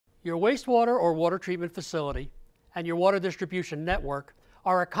Your wastewater or water treatment facility and your water distribution network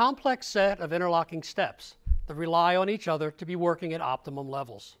are a complex set of interlocking steps that rely on each other to be working at optimum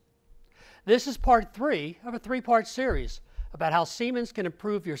levels. This is part 3 of a 3-part series about how Siemens can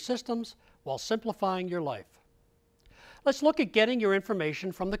improve your systems while simplifying your life. Let's look at getting your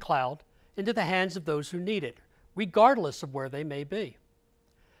information from the cloud into the hands of those who need it, regardless of where they may be.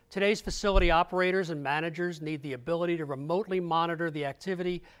 Today's facility operators and managers need the ability to remotely monitor the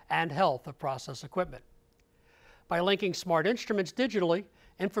activity and health of process equipment. By linking smart instruments digitally,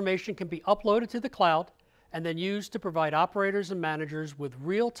 information can be uploaded to the cloud and then used to provide operators and managers with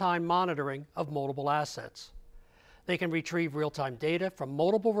real-time monitoring of multiple assets. They can retrieve real-time data from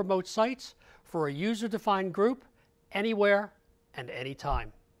multiple remote sites for a user-defined group anywhere and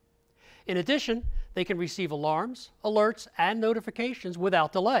anytime. In addition, they can receive alarms, alerts, and notifications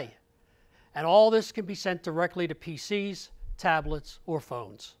without delay. And all this can be sent directly to PCs, tablets, or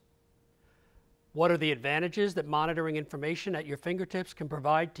phones. What are the advantages that monitoring information at your fingertips can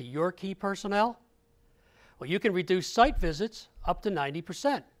provide to your key personnel? Well, you can reduce site visits up to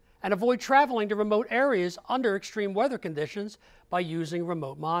 90% and avoid traveling to remote areas under extreme weather conditions by using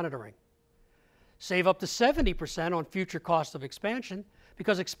remote monitoring. Save up to 70% on future costs of expansion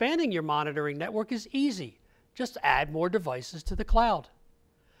because expanding your monitoring network is easy. Just add more devices to the cloud.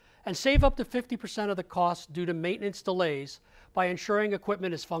 And save up to 50% of the costs due to maintenance delays by ensuring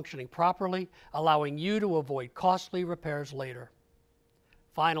equipment is functioning properly, allowing you to avoid costly repairs later.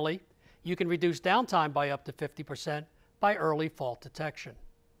 Finally, you can reduce downtime by up to 50% by early fault detection.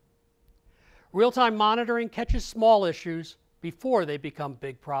 Real-time monitoring catches small issues before they become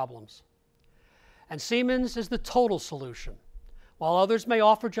big problems. And Siemens is the total solution. While others may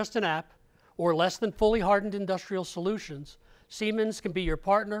offer just an app or less than fully hardened industrial solutions, Siemens can be your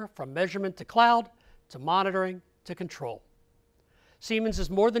partner from measurement to cloud, to monitoring, to control. Siemens is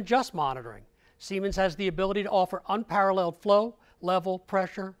more than just monitoring. Siemens has the ability to offer unparalleled flow, level,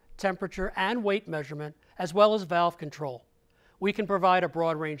 pressure, temperature, and weight measurement, as well as valve control. We can provide a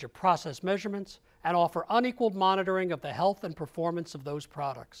broad range of process measurements and offer unequaled monitoring of the health and performance of those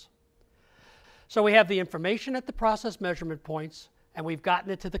products. So we have the information at the process measurement points, and we've gotten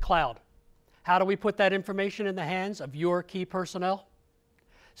it to the cloud. How do we put that information in the hands of your key personnel?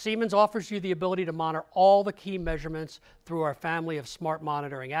 Siemens offers you the ability to monitor all the key measurements through our family of smart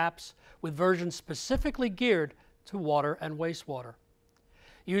monitoring apps with versions specifically geared to water and wastewater.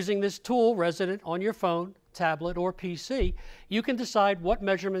 Using this tool resident on your phone, tablet, or PC, you can decide what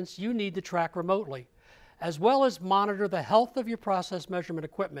measurements you need to track remotely, as well as monitor the health of your process measurement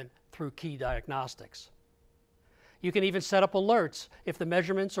equipment through key diagnostics. You can even set up alerts if the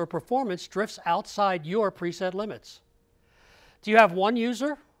measurements or performance drifts outside your preset limits. Do you have one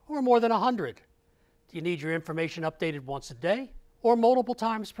user or more than 100? Do you need your information updated once a day or multiple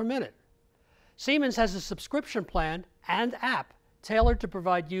times per minute? Siemens has a subscription plan and app tailored to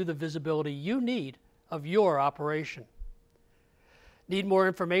provide you the visibility you need of your operation. Need more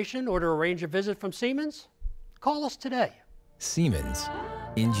information or to arrange a visit from Siemens? Call us today. Siemens,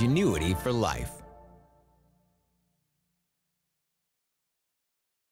 ingenuity for life.